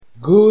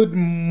Good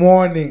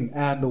morning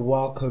and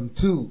welcome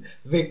to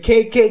the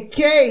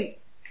KKK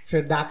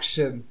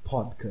Production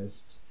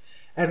Podcast.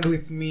 And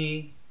with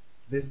me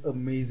this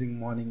amazing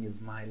morning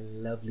is my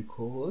lovely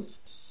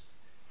co-host.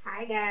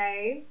 Hi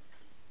guys.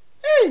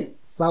 Hey,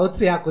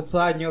 sauti ya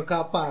kutoa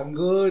nyoka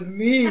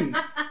pangoni.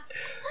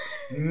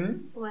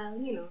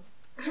 Well,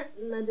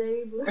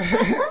 najaribu.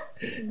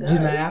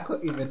 Jina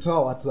yako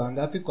imetoa watu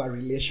wangapi kwa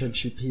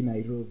relationship hii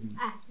Nairobi?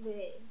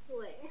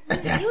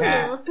 You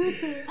know.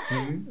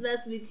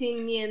 That's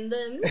between me and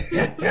them.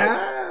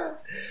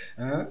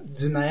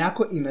 Jina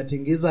yako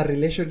inatengeza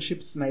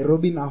relationships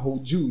Nairobi na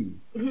hujui.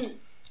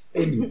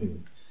 Anyway,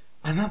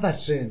 another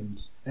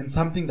trend and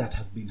something that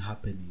has been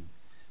happening.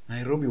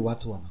 Nairobi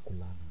watu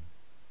wanakulana.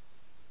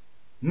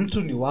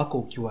 Mtu ni wako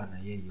ukiwa na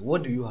yeye.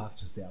 What do you have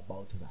to say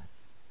about that?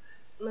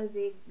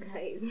 Mazi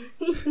guys.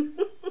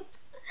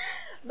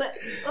 But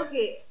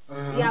okay,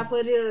 yeah,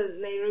 for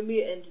real,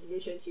 Nairobi and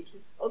relationships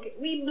is okay.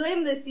 We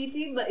blame the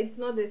city, but it's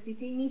not the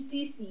city. Ni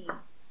sisi.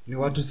 Ni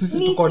watu sisi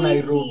tuko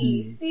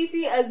Nairobi.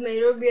 Sisi as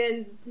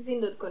Nairobians, sisi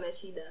ndo tuko na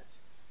shida.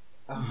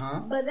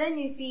 But then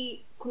you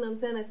see, kuna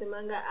msana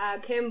anasemanga,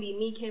 can be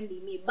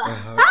me. But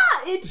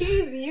it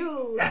is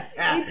you.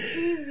 It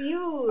is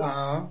you.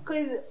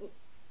 Because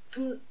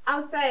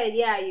outside,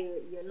 yeah,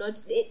 you're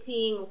not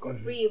dating, uko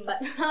free,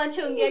 but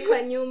nachongea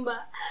kwa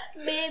nyumba,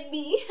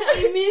 baby,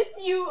 I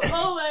miss you.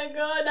 Oh my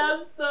God,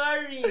 I'm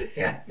sorry.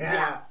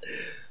 Yeah.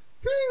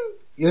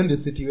 You're in the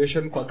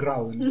situation kwa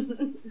ground.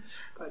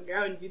 Kwa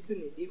ground vitu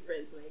ni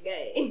different, my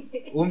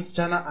guy.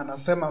 Msichana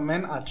anasema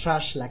men are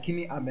trash,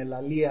 lakini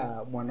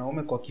amelalia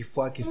mwanaume kwa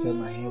kifua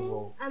akisema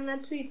hivyo. Ana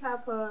tweet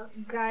hapa,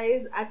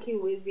 guys,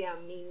 akiwezi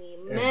amini,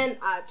 men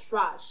are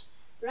trash.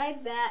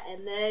 Right there,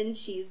 and then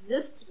she's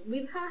just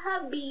with her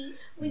hubby,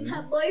 with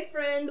her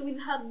boyfriend, with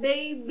her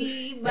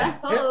baby.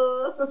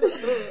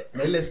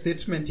 Na ile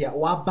statement ya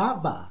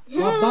wababa.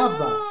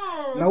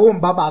 Na huo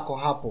mbaba ako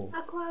hapo.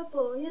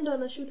 Yeye ndo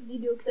anashoot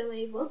video kusema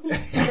hivyo.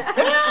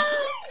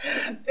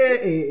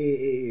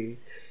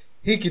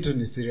 Hii kitu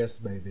ni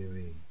serious by the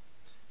way.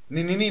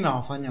 Ni nini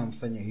inawafanya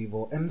mfanye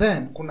hivyo? And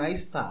then kuna hii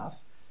stuff,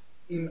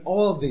 in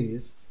all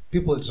this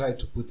people try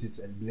to put it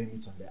and blame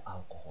it on the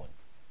alcohol.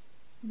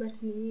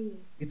 But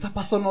it's a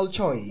personal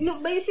choice. No,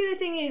 but you see the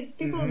thing is,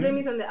 people blame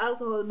it on the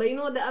alcohol, but you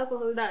know what the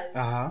alcohol does?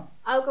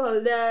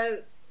 Alcohol,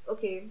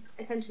 okay,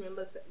 I can't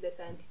remember the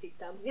scientific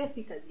terms. Yes,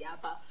 sikazi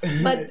hapa.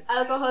 But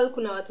alcohol,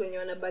 kuna watu wenye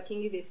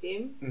wanabakingi the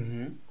same.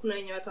 Kuna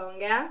wenye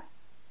wataongea,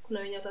 kuna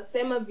wenye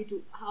watasema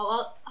vitu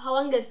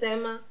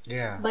hawangesema.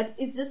 Yeah. But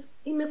it's just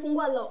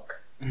imefungua lock.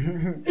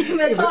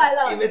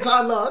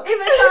 Imetoa lock.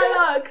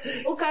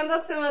 Ukaanza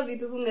kusema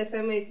vitu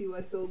hungesema if you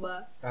were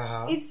sober.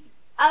 It's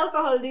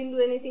alcohol didn't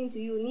do anything to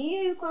you.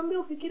 Ni kwambia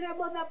ufikiri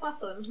about that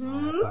person.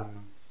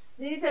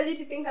 Did he tell you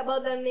to think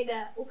about that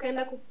nigga?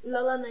 Ukaenda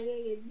kulala na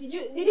yeye. Did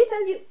he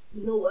tell you?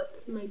 You know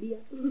what, my dear?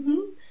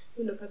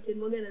 Ndo Captain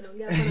Morgan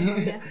anaongea hapa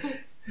anaongea.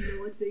 You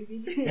know what,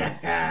 baby?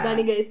 That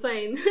nigga is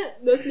fine.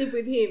 Don't sleep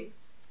with him.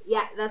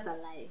 Yeah, that's a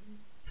lie.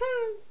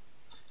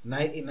 Na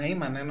hii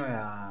maneno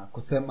ya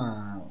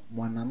kusema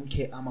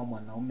mwanamke ama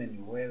mwanaume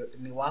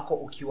ni wako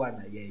ukiwa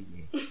na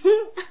yeye.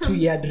 To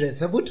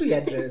address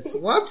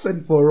once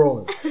and for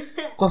all.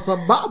 Kwa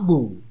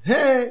sababu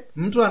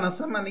mtu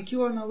anasema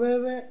nikiwa na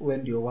wewe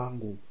ndio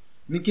wangu.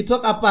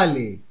 Nikitoka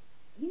pale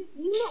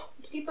you know,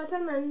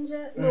 tukipatana nje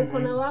na uko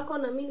na wako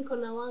na mimi niko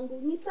na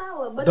wangu ni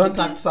sawa, but don't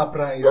act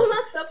surprised.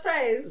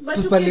 But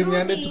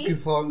tusalimiane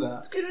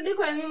tukisonga. Tukirudi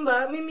kwa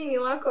nyumba mimi ni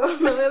wako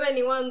na wewe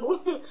ni wangu.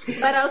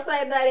 But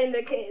outside that in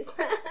the case.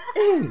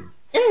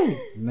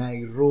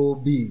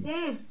 Nairobi.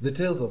 The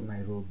tales of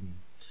Nairobi.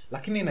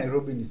 Lakini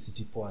Nairobi ni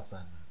city poa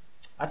sana.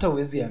 Hata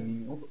huwezi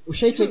amini.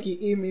 Ushaicheki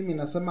hii mimi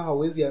nasema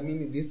hauwezi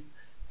amini these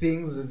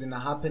things zina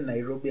happen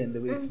Nairobi and the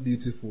way it's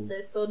beautiful.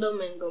 The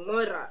Sodom and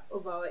Gomorrah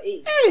of our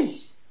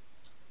age.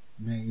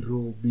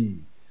 Nairobi.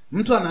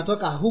 Mtu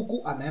anatoka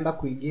huku anaenda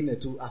kwingine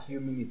tu a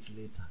few minutes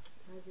later.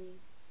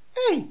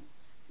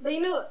 But you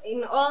know,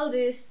 in all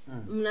this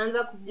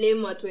mnaanza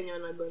kublame watu wenye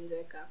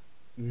wanagonjeka.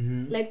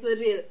 Like for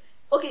real.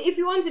 Okay, if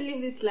you want to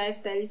live this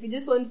lifestyle, if you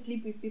just want to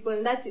sleep with people,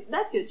 and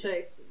that's your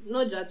choice.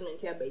 No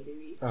judgment here, by the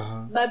way.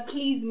 But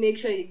please make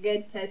sure you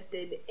get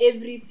tested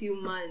every few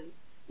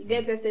months. You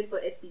get tested for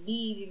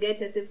STDs, you get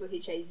tested for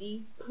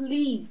HIV.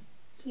 Please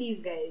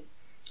guys.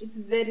 It's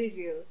very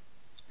real.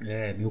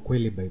 Yeah, ni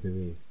ukweli by the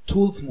way.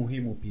 Tools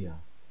muhimu pia.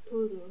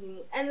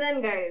 And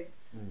then guys,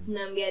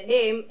 Nambia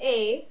dem,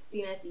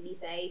 sina CD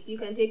size. You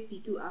can take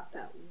P2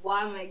 after.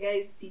 Wow, my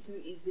guys, P2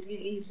 is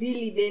really,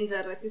 really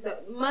dangerous.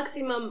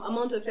 Maximum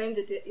amount of time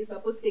that you're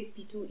supposed to take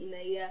P2 in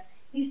a year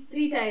is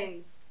 3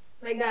 times.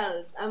 My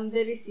girls, I'm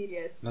very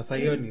serious. Na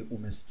sayo ni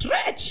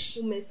umestretch.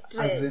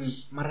 As in,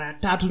 mara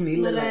tatu ni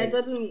ile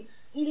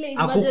ile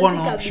akukuwa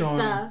na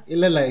option.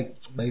 Ile like,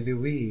 by the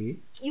way,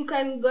 you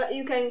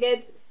can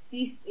get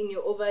cysts in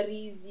your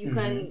ovaries. You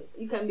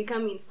can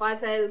become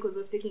infertile because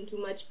of taking too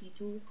much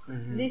P2.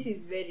 This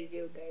is very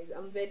real, guys.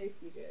 I'm very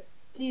serious.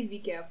 Please be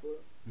careful.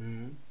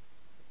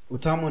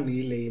 Utamu ni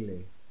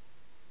ile.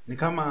 ni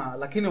kama,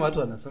 lakini watu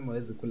wanasema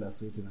wezi kula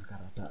sweet na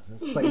karatasi.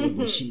 Sasa hiyo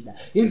ndio shida.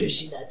 Hiyo ndio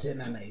shida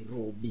tena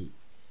Nairobi.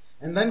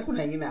 And then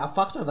kuna ingine, a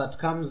factor that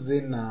comes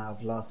in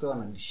vile wase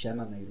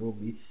wanadishana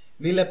Nairobi,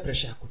 ni ile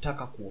pressure ya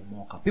kutaka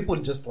kuomoka.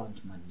 People just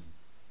want money.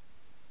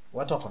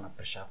 Watu wako na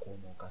pressure ya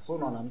kuomoka. So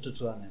unaona mtu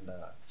tu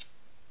anaenda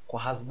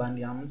kwa husband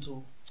ya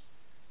mtu,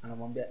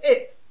 anamwambia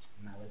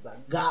naweza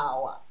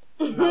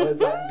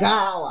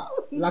gawa.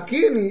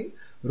 Lakini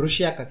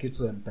rushia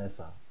kakitu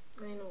M-Pesa.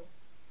 I know.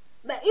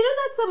 But you know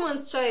that's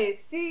someone's choice.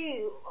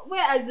 See,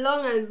 where as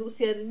long as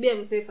usiharibie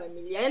mse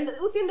familia and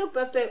usiende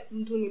kutafuta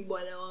mtu ni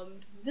bwana wa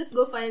mtu. Just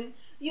go find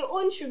your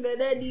own sugar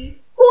daddy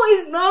who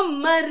is not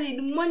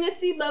married, mwenye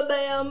si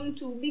baba ya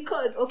mtu,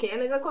 because okay,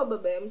 anaweza kuwa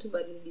baba ya mtu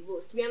but ni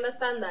divorced. We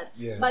understand that.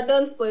 Yeah. But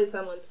don't spoil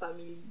someone's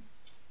family.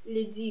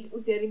 Legit,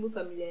 usiharibu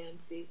familia ya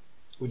mse.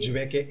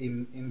 Ujiweke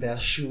in their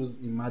shoes,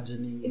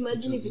 imagine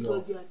if it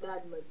was your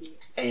dad, mazi.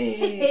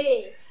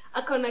 Hey.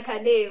 Akona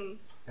kadem.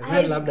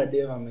 And labda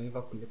dem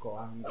ameiva kuliko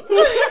wangu.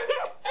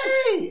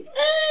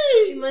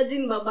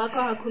 Imagine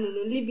babako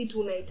hakununuli vitu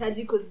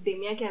unahitaji cause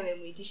dem yake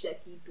amemuitisha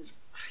kitu.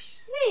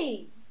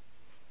 Hey.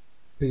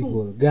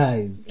 People,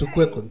 guys,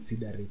 tukue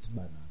considerate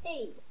bana.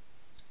 Hey.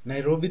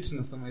 Nairobi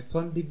tunasema it's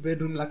one big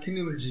bedroom,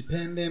 lakini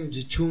mjipende,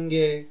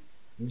 mjichunge,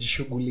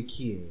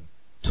 mjishughulikie.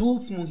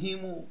 Tools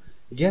muhimu,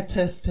 get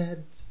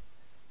tested.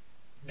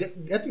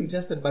 Getting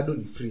tested bado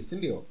ni free, si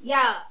ndio?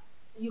 Yeah,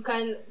 you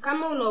can,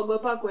 kama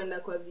unaogopa kwenda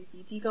kwa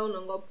VCT, kama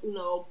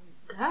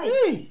unaogopa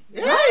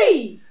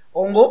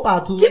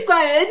ongopa tu. Keep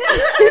quiet.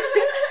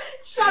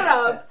 Shut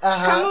up.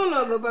 Kama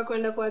unaogopa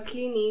kwenda kwa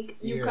clinic,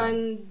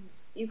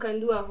 you can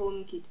do a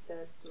home kit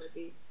test,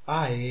 mazi.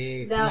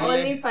 They're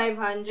only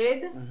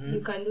 500.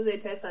 You can do the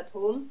test at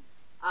home.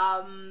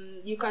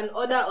 You can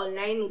order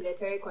online,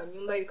 uletewe kwa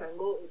nyumba, you can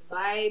go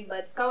buy,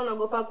 but kama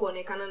unagopa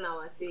kuonekana na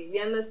wase,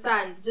 we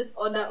understand, just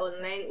order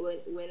online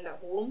when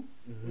at home,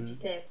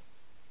 test.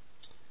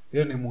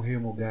 Hiyo ni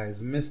muhimu,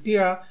 guys.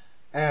 Mmesikia?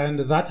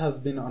 And that has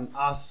been on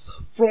us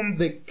from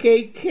the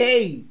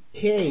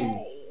KKK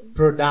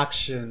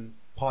Production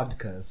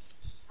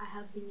Podcast. I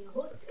have been your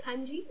host,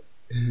 Kanji.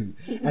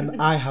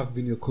 And I have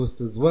been your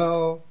host as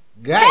well.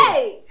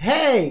 Guys.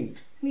 Hey!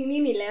 Ni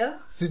nini leo?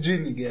 Sijui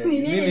ni gani.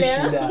 Nini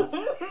shida?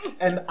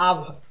 And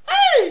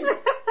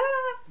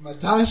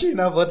matamshi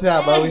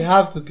inapotea, but we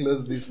have to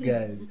close this,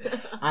 guys.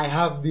 I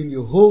have been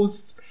your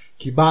host,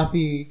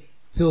 Kibathi.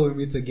 Till we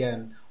meet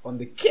again on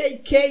the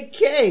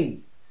KKK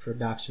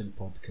Production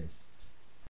Podcast.